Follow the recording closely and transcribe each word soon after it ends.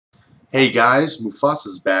Hey guys,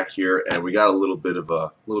 Mufasa's back here, and we got a little bit of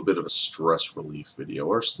a stress relief video,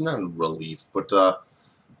 or it's not relief, but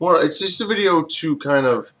more. It's just a video to kind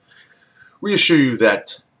of reassure you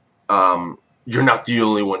that you're not the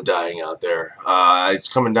only one dying out there. It's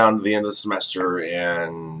coming down to the end of the semester,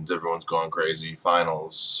 and everyone's going crazy.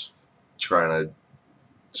 Finals, trying to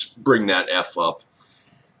bring that F up.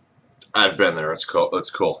 I've been there. It's cool. It's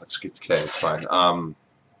cool. It's okay. It's fine.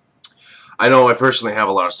 I know I personally have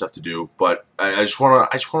a lot of stuff to do, but I just wanna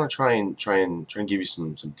try and give you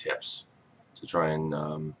some tips to try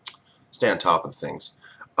and stay on top of things.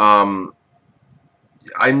 Um,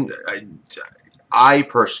 I, I I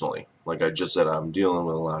personally, like I just said, I'm dealing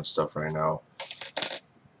with a lot of stuff right now,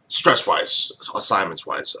 stress wise, assignments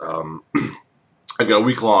wise. I've got a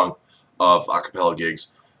week long of acapella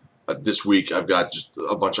gigs. This week I've got just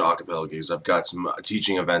a bunch of acapella gigs. I've got some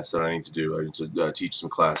teaching events that I need to do. I need to teach some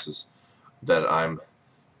classes that I'm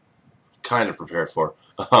kind of prepared for.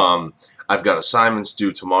 I've got assignments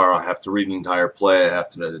due tomorrow. I have to read an entire play. I have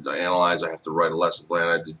to analyze. I have to write a lesson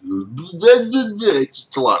plan.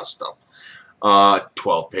 It's a lot of stuff.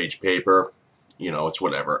 12-page paper. You know, it's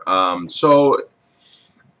whatever. So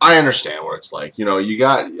I understand what it's like. You know, you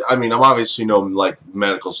got. I mean, I'm obviously no like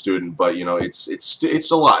medical student, but you know,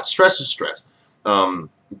 it's a lot. Stress is stress.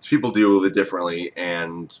 People deal with it differently,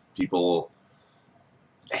 and people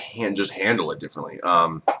just handle it differently.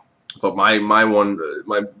 But my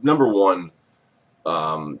number one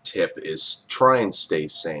tip is try and stay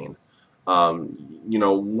sane. You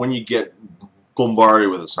know, when you get bombarded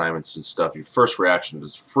with assignments and stuff, your first reaction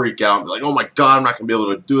is to freak out and be like, "Oh my God, I'm not gonna be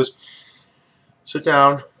able to do this." Sit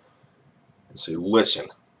down and say, "Listen,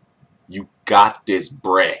 you got this,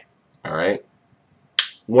 bre." All right.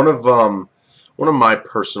 One of my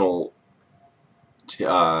personal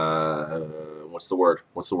what's the word?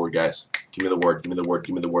 What's the word, guys? Give me the word. Give me the word.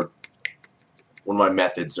 Give me the word. One of my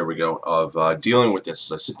methods, there we go, of dealing with this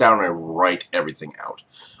is I sit down and I write everything out.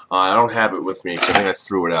 I don't have it with me because I think I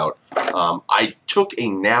threw it out. I took a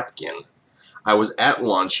napkin. I was at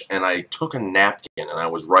lunch and I took a napkin and I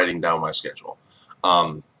was writing down my schedule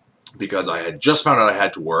because I had just found out I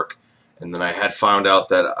had to work, and then I had found out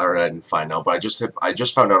that, or I didn't find out, but I just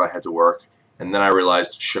found out I had to work. And then I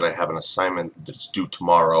realized, should I have an assignment that's due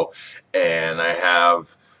tomorrow? And I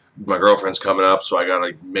have my girlfriend's coming up, so I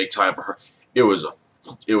gotta make time for her. It was a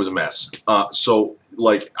mess. So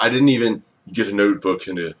like I didn't even get a notebook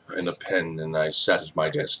and a pen, and I sat at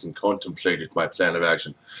my desk and contemplated my plan of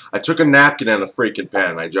action. I took a napkin and a freaking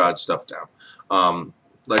pen, and I jotted stuff down.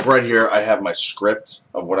 Like right here, I have my script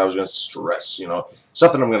of what I was gonna stress. You know,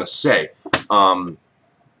 stuff that I'm gonna say,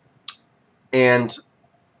 and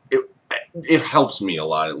it helps me a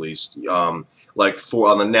lot, at least. Like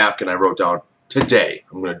on the napkin, I wrote down, today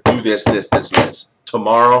I'm gonna do this, this, this, this.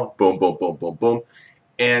 Tomorrow, boom, boom, boom, boom, boom.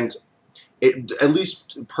 And it, at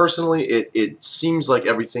least personally, it seems like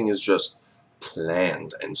everything is just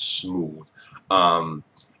planned and smooth.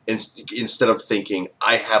 Instead of thinking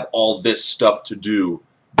I have all this stuff to do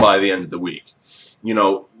by the end of the week. You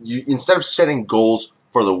know, instead of setting goals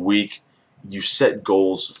for the week, you set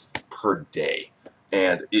goals per day.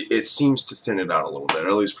 And it seems to thin it out a little bit,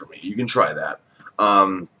 at least for me. You can try that.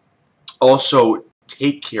 Also,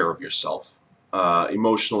 take care of yourself.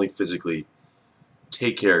 Emotionally, physically,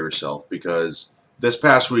 take care of yourself, because this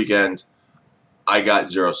past weekend, I got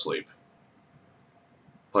zero sleep.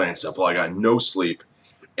 Plain and simple, I got no sleep.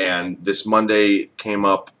 And this Monday came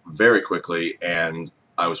up very quickly, and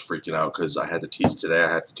I was freaking out because I had to teach today,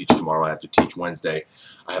 I have to teach tomorrow, I have to teach Wednesday,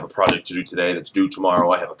 I have a project to do today that's due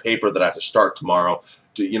tomorrow, I have a paper that I have to start tomorrow.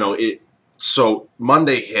 You know, so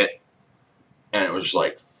Monday hit, and it was just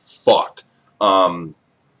like, fuck. But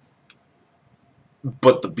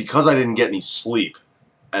because I didn't get any sleep,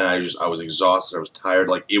 and I was exhausted, I was tired,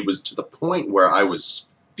 like it was to the point where I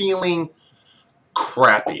was feeling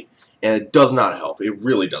crappy. And it does not help. It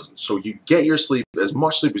really doesn't. So you get your sleep, as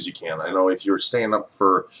much sleep as you can. I know if you're staying up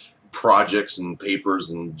for projects and papers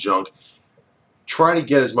and junk, try to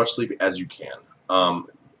get as much sleep as you can.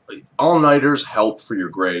 All-nighters help for your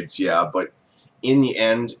grades, yeah, but in the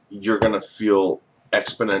end, you're going to feel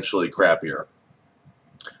exponentially crappier.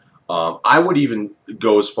 I would even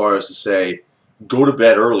go as far as to say, go to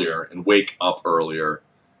bed earlier and wake up earlier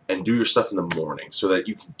and do your stuff in the morning so that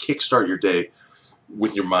you can kickstart your day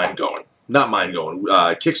with your mind going. Not mind going.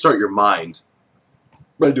 Kickstart your mind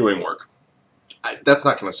by doing work. That's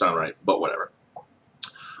not going to sound right, but whatever.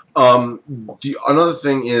 Another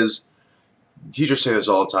thing is, teachers say this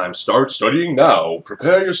all the time, start studying now.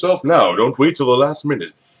 Prepare yourself now. Don't wait till the last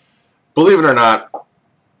minute. Believe it or not,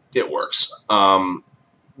 it works.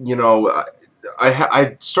 You know,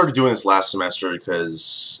 I started doing this last semester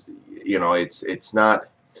because, you know, it's not.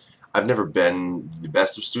 I've never been the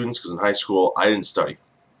best of students because in high school I didn't study.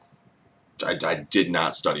 I did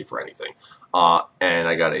not study for anything, and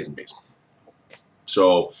I got A's and B's.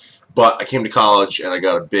 So, but I came to college and I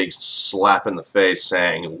got a big slap in the face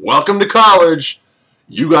saying, "Welcome to college.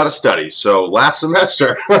 You got to study." So last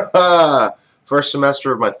semester, first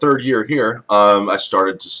semester of my third year here, I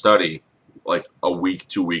started to study like a week,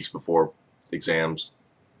 2 weeks before exams,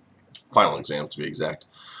 final exam to be exact,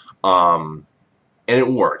 and it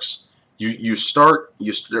works. You start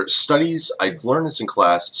studies. I learned this in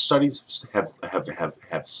class. Studies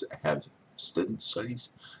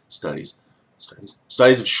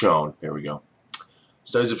studies have shown. There we go.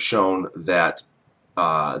 Studies have shown that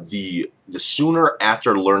the sooner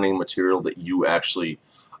after learning material that you actually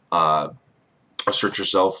assert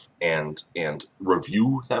yourself and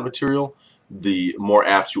review that material, the more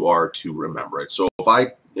apt you are to remember it. So if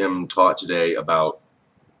I am taught today about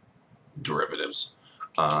derivatives,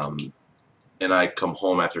 and I come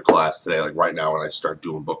home after class today, like right now, and I start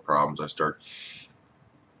doing book problems, I start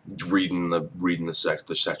reading the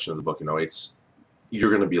section of the book. You know,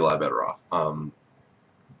 you're going to be a lot better off,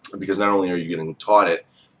 because not only are you getting taught it,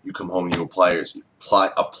 you come home and you apply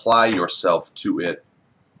yourself to it.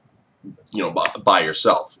 You know, by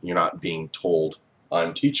yourself. You're not being told,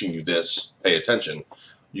 "I'm teaching you this. Pay attention."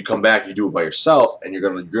 You come back, you do it by yourself, and you're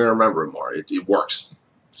gonna remember it more. It works.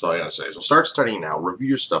 That's all I gotta say. So start studying now. Review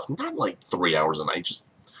your stuff. Not like 3 hours a night. Just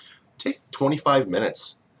take 25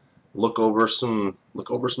 minutes. Look over some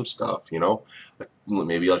stuff. You know,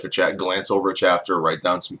 maybe like glance over a chapter, write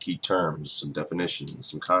down some key terms, some definitions,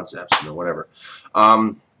 some concepts. You know, whatever.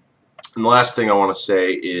 And the last thing I want to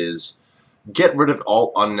say is get rid of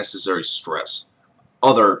all unnecessary stress.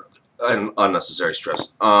 Unnecessary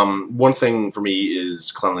stress. One thing for me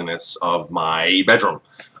is cleanliness of my bedroom.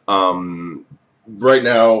 Right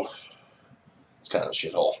now, it's kind of a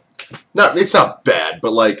shithole. It's not bad,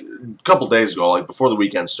 but like a couple days ago, like before the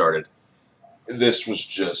weekend started, this was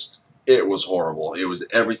just, it was horrible. It was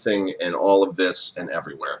everything and all of this and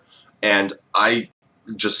everywhere. And I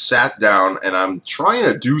just sat down and I'm trying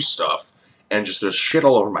to do stuff, and just there's shit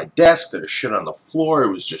all over my desk, there's shit on the floor,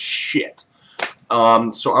 it was just shit.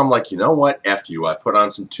 So I'm like, you know what, F you. I put on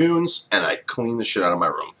some tunes and I cleaned the shit out of my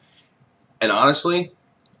room. And honestly,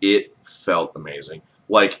 it felt amazing.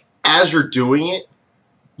 Like, as you're doing it,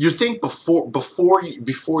 you think before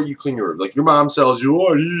you clean your room, like your mom tells you,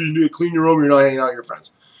 "Oh, you need to clean your room, you're not hanging out with your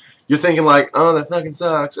friends." You're thinking like, "Oh, that fucking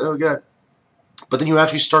sucks, oh god." But then you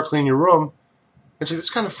actually start cleaning your room, and it's like, it's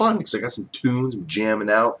kind of fun because I got some tunes, I'm jamming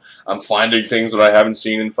out, I'm finding things that I haven't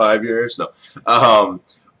seen in 5 years. No,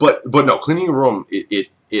 but no, cleaning your room,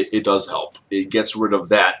 it does help. It gets rid of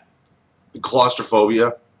that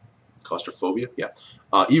claustrophobia. Claustrophobia, yeah.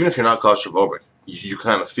 Even if you're not claustrophobic, you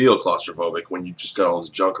kind of feel claustrophobic when you just got all this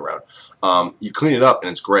junk around. You clean it up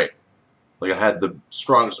and it's great. Like, I had the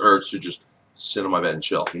strongest urge to just sit on my bed and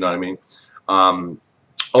chill. You know what I mean?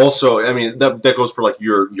 Also, I mean that goes for like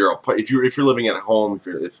if you're living at home, if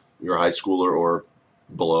you're a high schooler or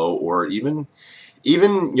below, or even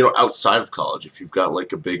you know, outside of college, if you've got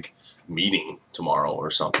like a big meeting tomorrow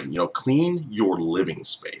or something, you know, clean your living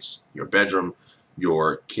space, your bedroom,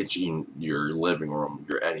 your kitchen, your living room,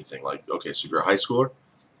 your anything. Like, okay, so if you're a high schooler,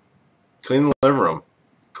 clean the living room,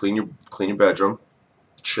 clean your bedroom,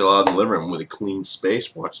 chill out in the living room with a clean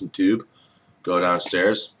space, watch some tube, go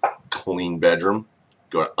downstairs, clean bedroom,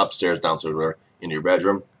 go upstairs, downstairs, whatever, into your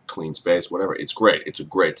bedroom, clean space, whatever. It's great. It's a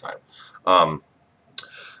great time.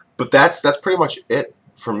 But that's pretty much it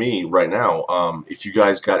for me right now. If you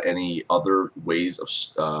guys got any other ways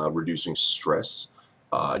of reducing stress,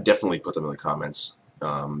 definitely put them in the comments,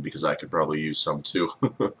 because I could probably use some too.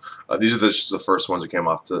 These are just the first ones that came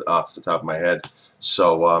off the top of my head.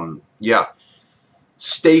 So yeah,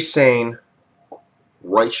 stay sane,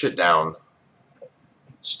 write shit down,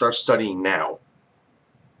 start studying now,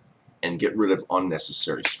 and get rid of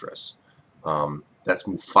unnecessary stress. That's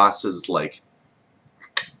Mufasa's like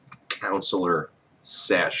counselor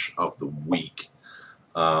sesh of the week.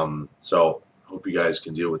 So hope you guys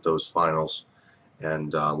can deal with those finals,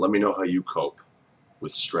 and let me know how you cope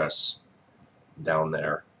with stress down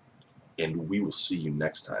there, and we will see you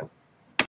next time.